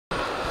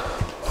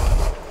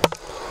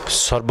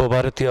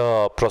सर्वभारतीय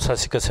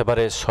प्रशासनिक सेवार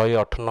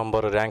 108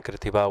 number rank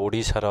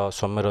ओडिशार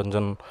सौम्य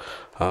रंजन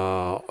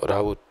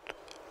राउत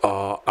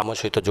आम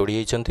सहित जोड़ी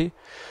होती।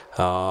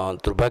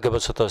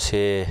 दुर्भाग्यवशतः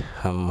से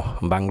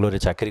बांग्लोर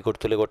चाकरी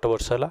करते गोटे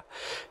वर्ष है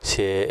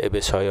सी एवं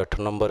 108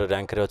 नंबर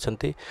रैंक रे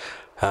अछंती।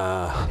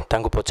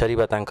 तांको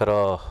पचारिबा तांकर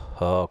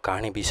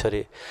कहानी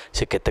विषय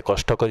से केते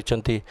कष्ट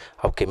करिसंती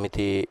आ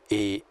केमिति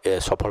ए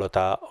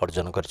सफलता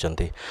अर्जन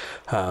करिसंती।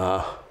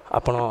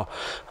 आपण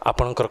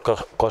आपणकर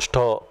कष्ट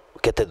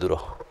केते दूर?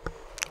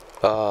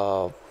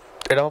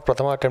 एटा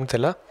प्रथम अटेम्प्ट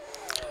थिला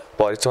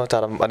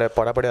परिश्रम माने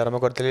पढ़ापढ़ी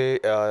आरंभ करथिली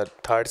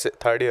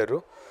थर्ड इयर रु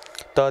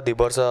तो 2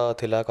 वर्ष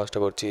थिला कष्ट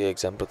करछि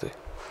एग्जाम प्रति।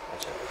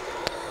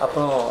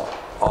 आपण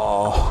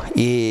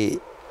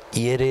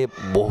ये रे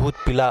बहुत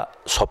पिला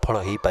सफल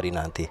हो पारि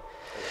नांती।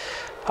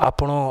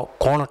 आपण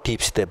कौन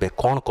टिप्स देबे,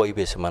 कौन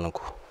कहबे से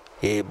मानको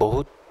ये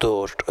बहुत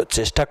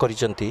चेष्टा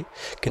करिसंती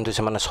किंतु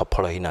से माने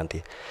सफल हो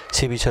नांती,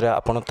 से विषय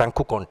आपण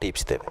तांको कौन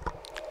टिप्स देबे?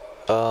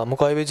 मु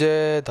कहबी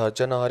जे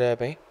धैर्य न हरिया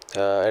पे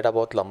एटा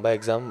बहुत लंबा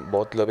एग्जाम,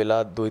 बहुत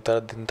पिला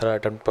 2-3 थर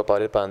अटेम्प्ट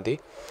पर पाती।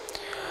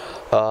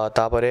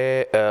 तापरे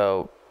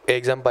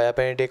एग्जाम पाया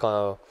पे टे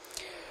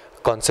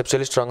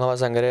कॉन्सेप्चुअली स्ट्रांग हवा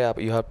संगे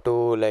you have to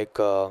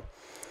like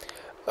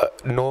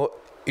no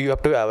you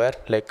have to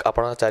aware like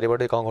आपण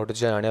चारिपटे कौन घटुचे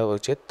जाना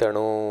उचित।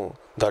 तेणु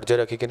धैर्य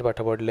रखिक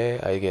पाठ पढ़ले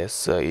I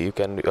guess you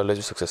can always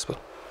be successful.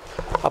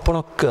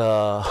 आपण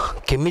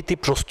केमिति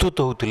प्रस्तुत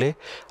होउतले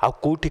आ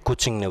कोठी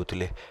कोचिंग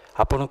नेउतले?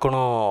 आपण कोन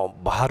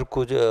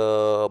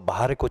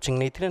बाहर कोचिंग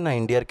नहीं थिले ना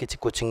इंडिया किसी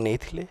कोचिंग नहीं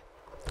थिले?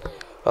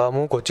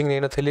 मु कोचिंग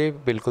नहीं नथिली,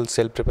 बिल्कुल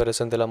सेल्फ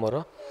प्रिपरेशन थिला मोर।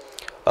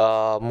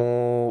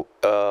 मु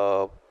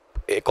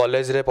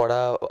कॉलेज रे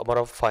पढ़ा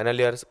मोर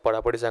फाइनल ईयर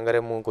पढ़ापढ़ी संगे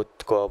मु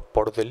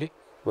पढ़ुली,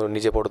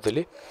 निजे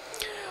पढ़ुली।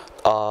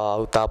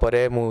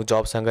 तापरे मु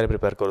जॉब संगे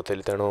प्रिपेयर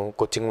करुली, तेणु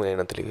कोचिंग नहीं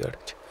नथिली।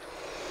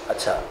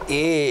 अच्छा,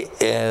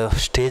 ये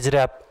स्टेज रे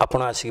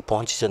आपण आसिक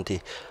पहुँची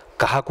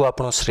कहा को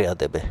आपण श्रेय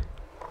देबे?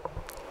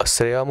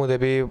 श्रेय मु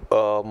देवी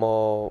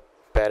मो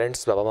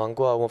पेरेंट्स बाबा माँ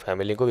को मो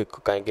फैमिली को,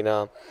 कहीं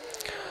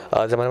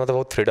से मत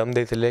बहुत फ्रीडम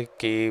देते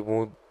कि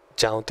मु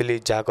चाहूली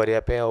जहाँ करने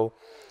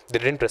they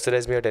didn't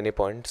pressurise me at any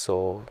point. सो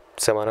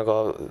से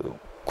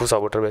को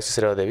सब बेस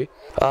श्रेय देवी।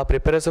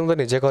 प्रिपेरेसन तो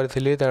निजे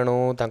करी,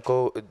 तेणु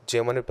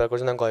जो मैंने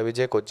प्रिपेयर कर कहबी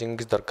जे कोचिंग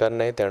किसी दरकार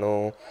नहीं।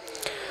 तेणु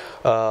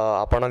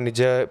आपण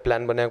निजे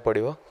प्लान बनाया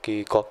पड़ो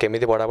कि केमी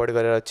पढ़ापढ़ी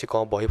करार अच्छी,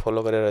 कौन बही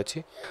फॉलो करार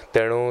अच्छी।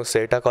 तेणु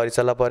सेटा कर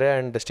सारा पर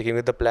and sticking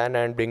with the plan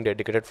and being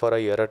dedicated for a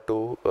year to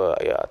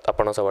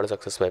आपण सब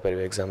सक्सेस पाई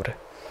पारे एग्जाम रे।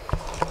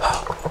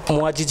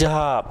 मु आज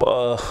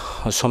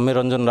जहाँ सौम्य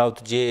रंजन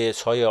राउत जे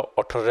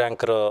 118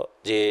 रैंक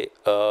जे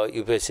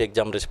यूपीएससी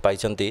एग्जाम रे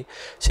पाइछंती,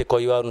 से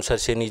कहवा अनुसार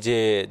से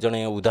निजे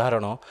जने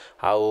उदाहरण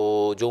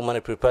आउ जो माने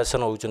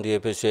प्रिपरेशन होउछंती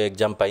यूपीएससी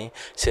एग्जाम पाई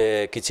से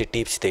किछि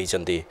टिप्स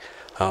देइछंती।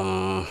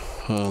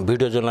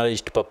 वीडियो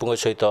जर्नलिस्ट पप्पू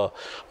सहित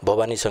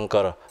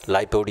भवानीशंकर,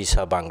 लाइव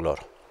ओडिशा, बांग्लोर।